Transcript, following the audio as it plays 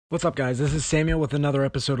What's up, guys? This is Samuel with another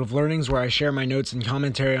episode of Learnings, where I share my notes and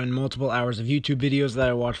commentary on multiple hours of YouTube videos that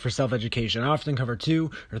I watch for self-education. I often cover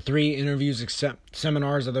 2 or 3 interviews, except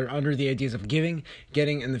seminars that are under the ideas of giving,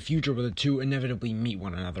 getting, and the future, where the two inevitably meet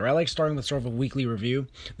one another. I like starting with sort of a weekly review.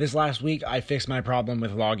 This last week, I fixed my problem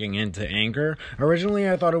with logging into Anchor. Originally,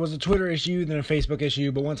 I thought it was a Twitter issue, then a Facebook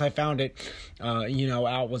issue, but once I found it,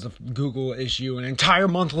 out was a Google issue. An entire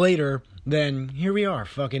month later, then here we are,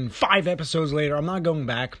 fucking 5 episodes later. I'm not going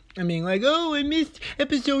back. I'm being like, oh, I missed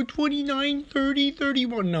episode 29, 30,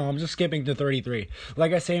 31. No, I'm just skipping to 33.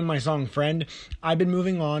 Like I say in my song, Friend, I've been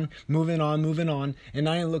moving on, and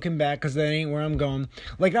I ain't looking back because that ain't where I'm going.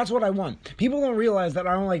 Like, that's what I want. People don't realize that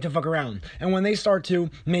I don't like to fuck around. And when they start to,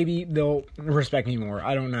 maybe they'll respect me more.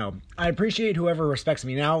 I don't know. I appreciate whoever respects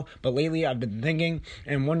me now, but lately I've been thinking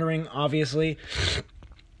and wondering, obviously.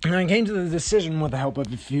 And I came to the decision, with the help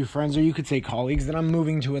of a few friends, or you could say colleagues, that I'm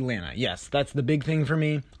moving to Atlanta. Yes, that's the big thing for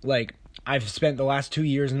me. Like, I've spent the last 2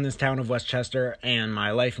 years in this town of Westchester, and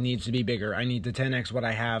my life needs to be bigger. I need to 10x what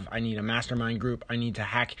I have. I need a mastermind group. I need to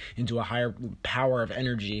hack into a higher power of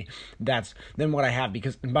energy than what I have.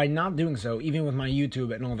 Because by not doing so, even with my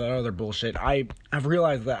YouTube and all that other bullshit, I've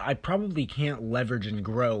realized that I probably can't leverage and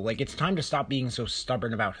grow. Like, it's time to stop being so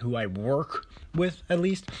stubborn about who I work with, at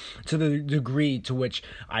least, to the degree to which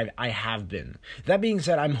I have been. That being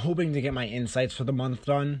said, I'm hoping to get my insights for the month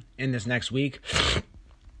done in this next week.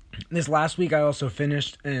 This last week, I also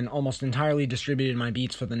finished and almost entirely distributed my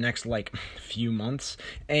beats for the next, few months.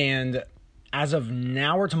 And as of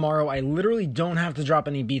now or tomorrow, I literally don't have to drop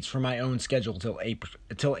any beats for my own schedule till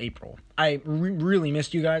April. I really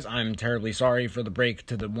missed you guys. I'm terribly sorry for the break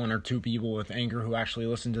to the 1 or 2 people with Anchor who actually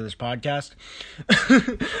listen to this podcast.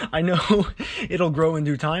 I know it'll grow in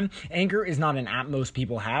due time. Anchor is not an app most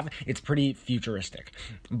people have. It's pretty futuristic.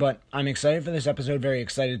 But I'm excited for this episode, very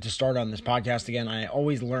excited to start on this podcast again. I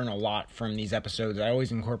always learn a lot from these episodes. I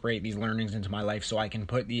always incorporate these learnings into my life so I can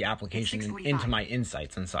put the application into my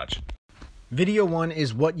insights and such. Video 1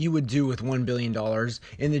 is what you would do with $1 billion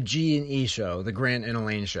in the G&E show, the Grant and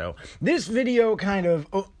Elaine show. This video kind of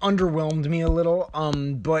underwhelmed me a little,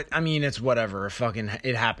 but I mean, it's whatever.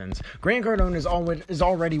 It happens. Grant Cardone is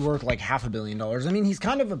already worth like $500 million. I mean, he's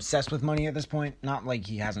kind of obsessed with money at this point. Not like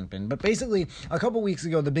he hasn't been, but basically, a couple weeks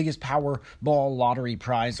ago, the biggest Powerball lottery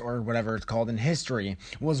prize, or whatever it's called in history,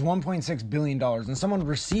 was $1.6 billion, and someone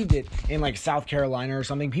received it in like South Carolina or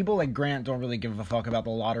something. People like Grant don't really give a fuck about the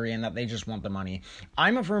lottery and that they just want the money.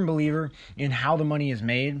 I'm a firm believer in how the money is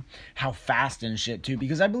made, how fast and shit too,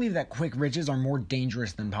 because I believe that quick riches are more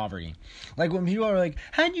dangerous than poverty. Like, when people are like,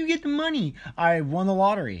 how'd you get the money? I won the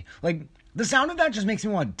lottery. Like, the sound of that just makes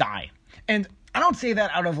me want to die. And I don't say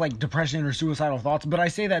that out of like depression or suicidal thoughts, but I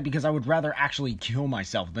say that because I would rather actually kill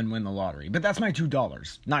myself than win the lottery. But that's my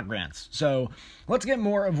 $2, not Grant's. So let's get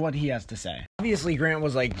more of what he has to say. Obviously, Grant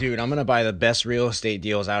was like, dude, I'm going to buy the best real estate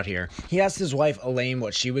deals out here. He asked his wife, Elaine,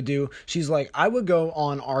 what she would do. She's like, I would go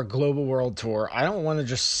on our global world tour. I don't want to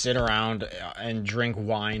just sit around and drink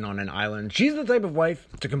wine on an island. She's the type of wife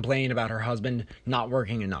to complain about her husband not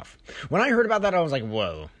working enough. When I heard about that, I was like,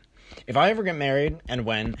 whoa. If I ever get married, and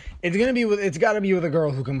when, it's got to be with a girl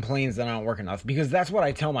who complains that I don't work enough, because that's what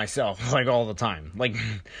I tell myself, like, all the time. Like,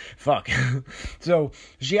 fuck. So,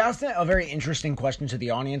 she asked a very interesting question to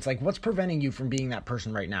the audience, like, what's preventing you from being that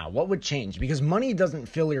person right now? What would change? Because money doesn't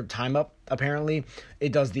fill your time up, apparently.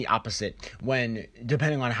 It does the opposite,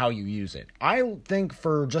 depending on how you use it. I think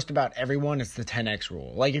for just about everyone, it's the 10x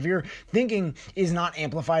rule. Like, if your thinking is not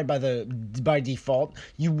amplified by default,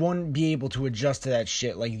 you won't be able to adjust to that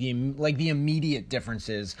shit, like the immediate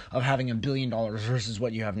differences of having $1 billion versus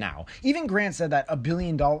what you have now. Even Grant said that $1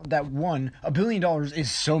 billion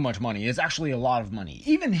is so much money. It's actually a lot of money.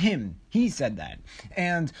 Even him, he said that.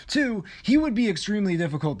 And 2, he would be extremely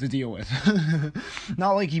difficult to deal with.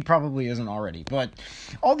 Not like he probably isn't already. But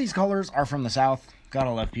all these colors are from the South.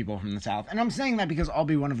 Gotta love people from the South. And I'm saying that because I'll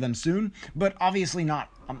be one of them soon. But obviously not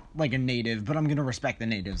like a native. But I'm gonna respect the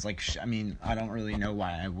natives. Like, I don't really know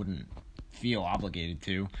why I wouldn't feel obligated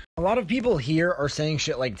to. A lot of people here are saying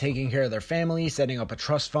shit like taking care of their family, setting up a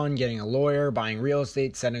trust fund, getting a lawyer, buying real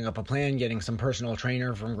estate, setting up a plan, getting some personal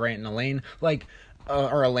trainer from Grant and Elaine.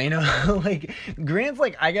 Or Elena, like, Grant's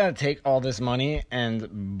like, I gotta take all this money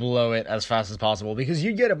and blow it as fast as possible, because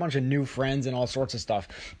you get a bunch of new friends and all sorts of stuff.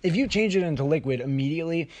 If you change it into liquid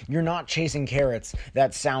immediately, you're not chasing carrots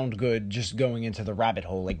that sound good just going into the rabbit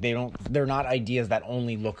hole. Like, they're not ideas that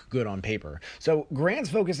only look good on paper. So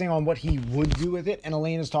Grant's focusing on what he would do with it, and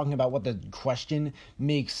Elaine is talking about what the question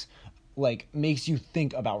makes like makes you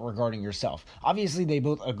think about regarding yourself. Obviously, they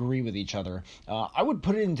both agree with each other. I would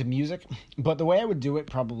put it into music, but the way I would do it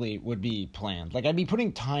probably would be planned. Like, I'd be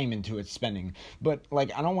putting time into it, spending, but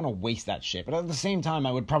like, I don't want to waste that shit. But at the same time,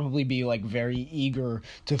 I would probably be like very eager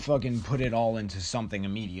to fucking put it all into something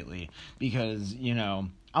immediately, because, you know,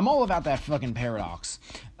 I'm all about that fucking paradox.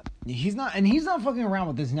 He's not fucking around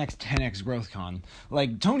with this next 10x growth con.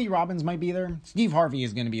 Like, Tony Robbins might be there. Steve Harvey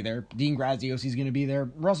is going to be there. Dean Graziosi is going to be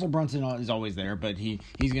there. Russell Brunson is always there, but he's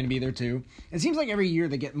going to be there too. It seems like every year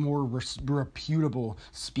they get more reputable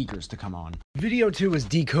speakers to come on. Video 2 is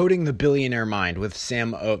Decoding the Billionaire Mind with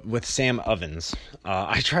Sam Ovens.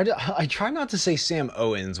 I try not to say Sam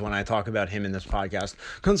Owens when I talk about him in this podcast.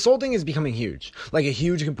 Consulting is becoming huge, like a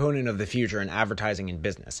huge component of the future in advertising and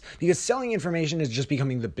business, because selling information is just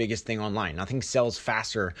becoming the biggest thing online. Nothing sells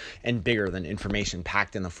faster and bigger than information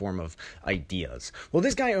packed in the form of ideas. Well,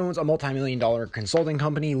 this guy owns a multi-million-dollar consulting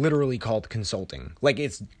company, literally called Consulting. Like,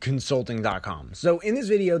 it's consulting.com. So in this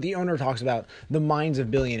video, the owner talks about the minds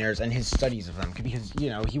of billionaires and his studies of them, because, you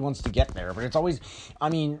know, he wants to get there. But it's always, I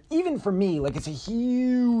mean, even for me, like, it's a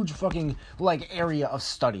huge fucking, like, area of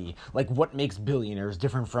study. Like, what makes billionaires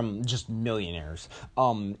different from just millionaires?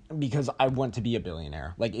 Because I want to be a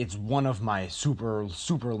billionaire. Like, it's one of my super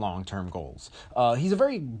long-term goals. He's a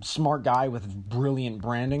very smart guy with brilliant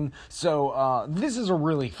branding, so this is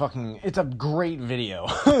it's a great video.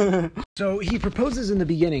 So he proposes in the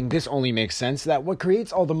beginning, this only makes sense, that what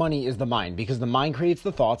creates all the money is the mind, because the mind creates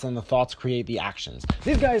the thoughts and the thoughts create the actions.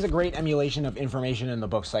 This guy is a great emulation of information in the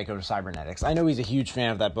book Psycho-Cybernetics. I know he's a huge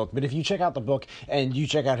fan of that book, but if you check out the book and you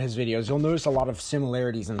check out his videos, you'll notice a lot of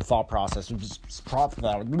similarities in the thought process,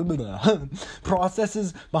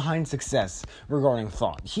 processes behind success regarding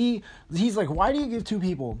thought. He's like, why do you give two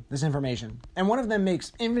people this information and one of them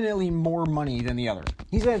makes infinitely more money than the other?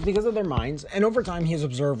 He says because of their minds, and over time he has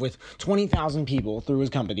observed with 20,000 people through his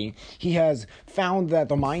company, he has found that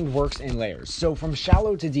the mind works in layers. So from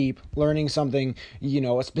shallow to deep, learning something, you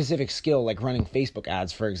know, a specific skill like running Facebook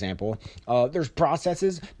ads, for example, there's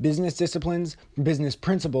processes, business disciplines, business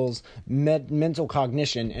principles, mental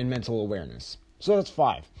cognition, and mental awareness. So that's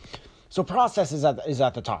 5. So process is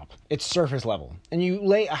at the top. It's surface level. And you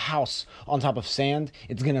lay a house on top of sand,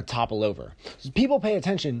 it's going to topple over. So people pay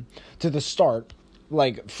attention to the start,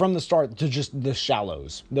 like from the start to just the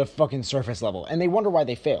shallows, the fucking surface level, and they wonder why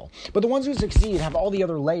they fail. But the ones who succeed have all the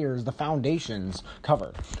other layers, the foundations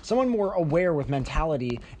covered. Someone more aware with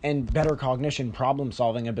mentality and better cognition,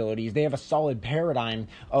 problem-solving abilities, they have a solid paradigm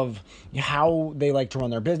of how they like to run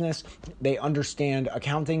their business. They understand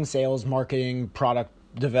accounting, sales, marketing, product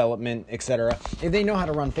development, etc. If they know how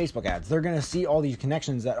to run Facebook ads, they're going to see all these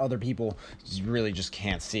connections that other people really just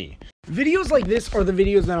can't see. Videos like this are the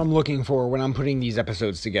videos that I'm looking for when I'm putting these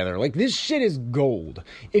episodes together. Like, this shit is gold.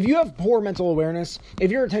 If you have poor mental awareness,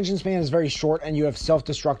 if your attention span is very short and you have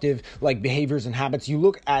self-destructive like behaviors and habits,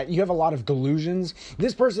 you have a lot of delusions,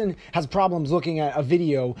 this person has problems looking at a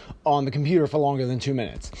video on the computer for longer than 2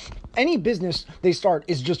 minutes. Any business they start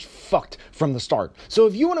is just fucked from the start. So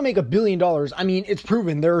if you want to make $1 billion, I mean, it's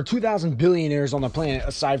proven there are 2,000 billionaires on the planet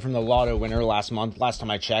aside from the lotto winner last time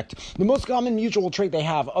I checked. The most common mutual trait they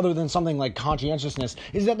have, other than something like conscientiousness,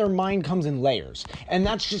 is that their mind comes in layers. And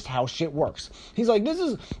that's just how shit works. He's like, this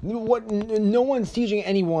is what no one's teaching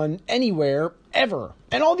anyone anywhere ever.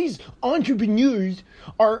 And all these entrepreneurs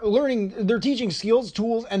are learning, they're teaching skills,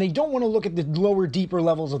 tools, and they don't want to look at the lower, deeper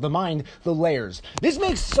levels of the mind, the layers. This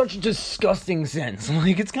makes such disgusting sense.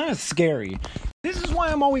 Like, it's kind of scary. This is why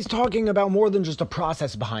I'm always talking about more than just a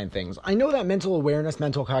process behind things. I know that mental awareness,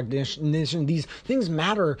 mental cognition, these things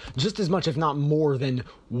matter just as much, if not more, than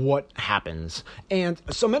what happens. And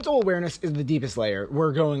so mental awareness is the deepest layer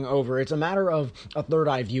we're going over. It's a matter of a third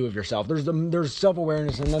eye view of yourself. There's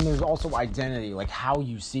self-awareness, and then there's also identity, like how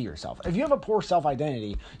you see yourself. If you have a poor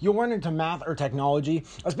self-identity, you'll run into math or technology,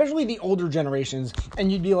 especially the older generations,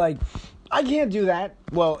 and you'd be like, I can't do that.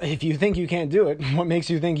 Well, if you think you can't do it, what makes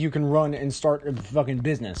you think you can run and start a fucking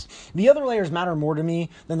business? The other layers matter more to me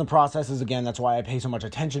than the processes. Again, that's why I pay so much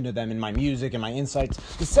attention to them in my music and my insights.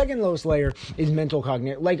 The second lowest layer is mental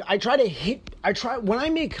cognition. Like, when I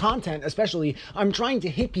make content, especially, I'm trying to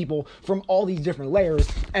hit people from all these different layers,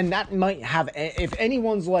 and that might have, if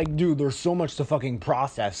anyone's like, dude, there's so much to fucking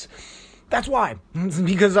process, that's why.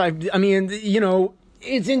 Because I mean, you know,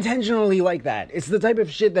 it's intentionally like that. It's the type of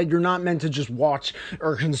shit that you're not meant to just watch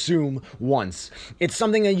or consume once. It's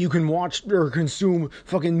something that you can watch or consume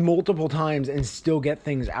fucking multiple times and still get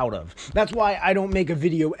things out of. That's why I don't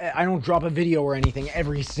drop a video or anything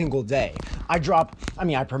every single day. I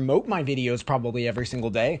promote my videos probably every single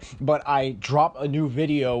day, but I drop a new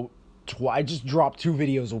video I just drop 2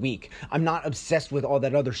 videos a week. I'm not obsessed with all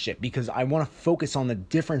that other shit because I want to focus on the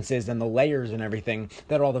differences and the layers and everything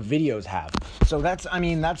that all the videos have. So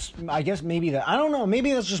I guess maybe that, I don't know,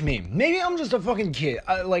 maybe that's just me. Maybe I'm just a fucking kid.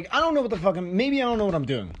 I don't know what the fuck, maybe I don't know what I'm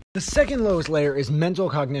doing. The second lowest layer is mental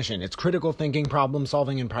cognition. It's critical thinking, problem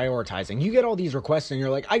solving, and prioritizing. You get all these requests and you're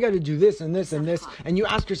like, I got to do this and this and this, and you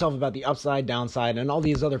ask yourself about the upside, downside, and all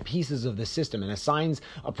these other pieces of the system and assigns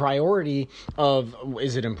a priority of,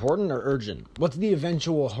 is it important or urgent? What's the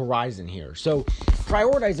eventual horizon here? So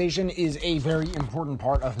prioritization is a very important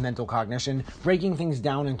part of mental cognition, breaking things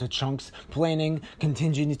down into chunks, planning,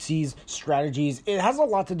 contingencies, strategies. It has a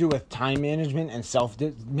lot to do with time management and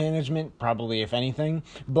self-management, probably, if anything.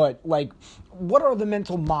 But, what are the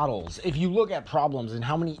mental models? If you look at problems and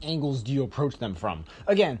how many angles do you approach them from?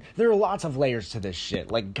 Again, there are lots of layers to this shit,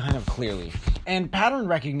 kind of clearly. And pattern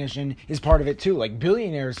recognition is part of it too.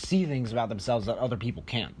 Billionaires see things about themselves that other people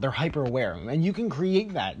can't. They're hyper aware, and you can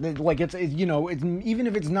create that. It's even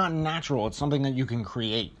if it's not natural, it's something that you can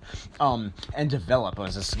create and develop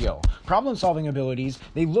as a skill. Problem solving abilities,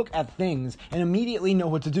 they look at things and immediately know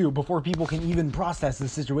what to do before people can even process the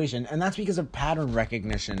situation, and that's because of pattern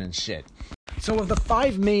recognition and shit. So of the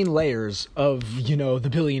 5 main layers of, the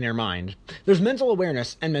billionaire mind, there's mental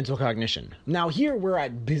awareness and mental cognition. Now here we're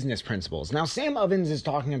at business principles. Now Sam Ovens is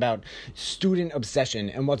talking about student obsession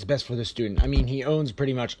and what's best for the student. I mean, he owns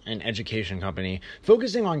pretty much an education company,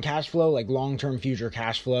 focusing on cash flow, long-term future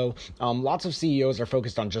cash flow. Lots of CEOs are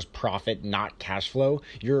focused on just profit, not cash flow.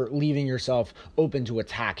 You're leaving yourself open to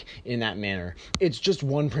attack in that manner. It's just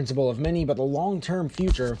one principle of many, but the long-term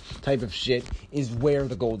future type of shit is where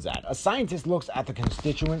the gold's at. A scientist looks at the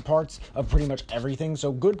constituent parts of pretty much everything.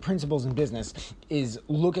 So good principles in business is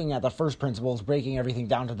looking at the first principles, breaking everything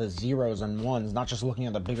down to the zeros and ones, not just looking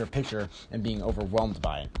at the bigger picture and being overwhelmed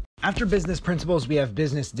by it. After business principles, we have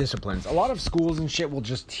business disciplines. A lot of schools and shit will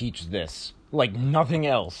just teach this. Nothing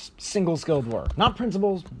else. Single skilled work. Not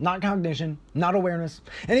principles, not cognition, not awareness.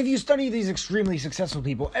 And if you study these extremely successful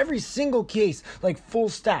people, every single case, full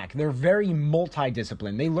stack, they're very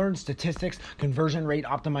multidisciplined. They learn statistics, conversion rate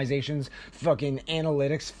optimizations, fucking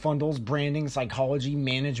analytics, funnels, branding, psychology,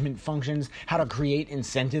 management functions, how to create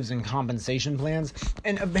incentives and compensation plans.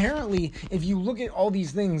 And apparently, if you look at all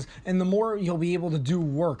these things, and the more you'll be able to do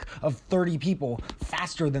work of 30 people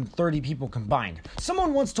faster than 30 people combined.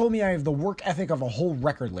 Someone once told me I have the work ethic of a whole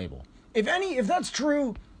record label. If that's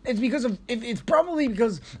true, it's probably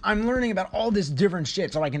because I'm learning about all this different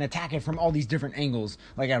shit so I can attack it from all these different angles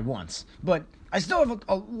at once. But I still have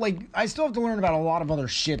to learn about a lot of other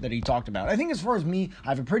shit that he talked about. I think as far as me, I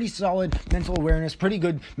have a pretty solid mental awareness, pretty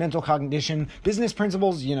good mental cognition, business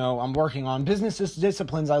principles, I'm working on business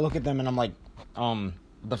disciplines. I look at them and I'm like,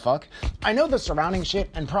 the fuck? I know the surrounding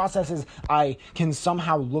shit and processes I can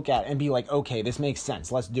somehow look at and be like, okay, this makes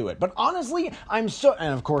sense, let's do it. But honestly,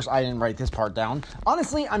 and of course I didn't write this part down.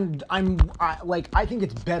 Honestly, I think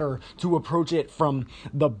it's better to approach it from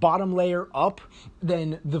the bottom layer up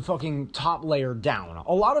than the fucking top layer down.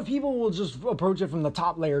 A lot of people will just approach it from the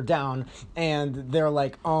top layer down and they're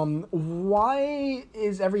like, why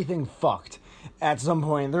is everything fucked? At some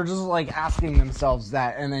point, they're just asking themselves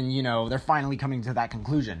that, and then, they're finally coming to that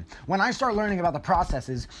conclusion. When I start learning about the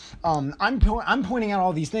processes, I'm pointing out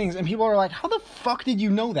all these things, and people are like, how the fuck did you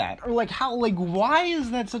know that? Or why is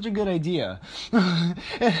that such a good idea?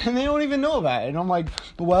 And they don't even know about it. And I'm like,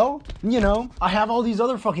 well, I have all these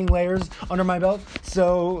other fucking layers under my belt,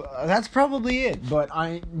 so that's probably it. But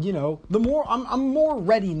I'm more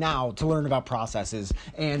ready now to learn about processes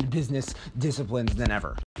and business disciplines than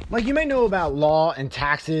ever. You may know about law and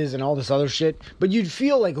taxes and all this other shit, but you'd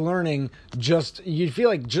feel like learning just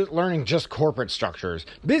corporate structures.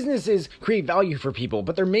 Businesses create value for people,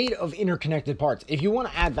 but they're made of interconnected parts. If you want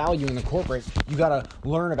to add value in the corporate, you gotta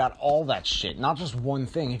learn about all that shit, not just one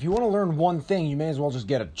thing. If you want to learn one thing, you may as well just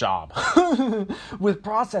get a job. With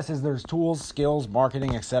processes, there's tools, skills,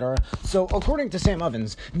 marketing, etc. So according to Sam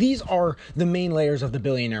Ovens, these are the main layers of the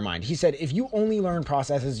billionaire mind. He said, if you only learn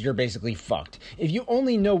processes, you're basically fucked. If you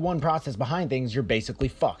only know one process behind things, you're basically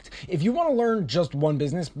fucked. If you want to learn just one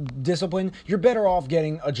business discipline, you're better off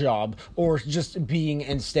getting a job or just being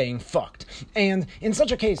and staying fucked. And in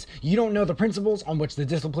such a case, you don't know the principles on which the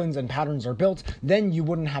disciplines and patterns are built, then you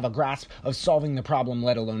wouldn't have a grasp of solving the problem,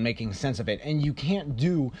 let alone making sense of it. And you can't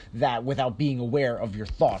do that without being aware of your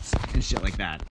thoughts and shit like that.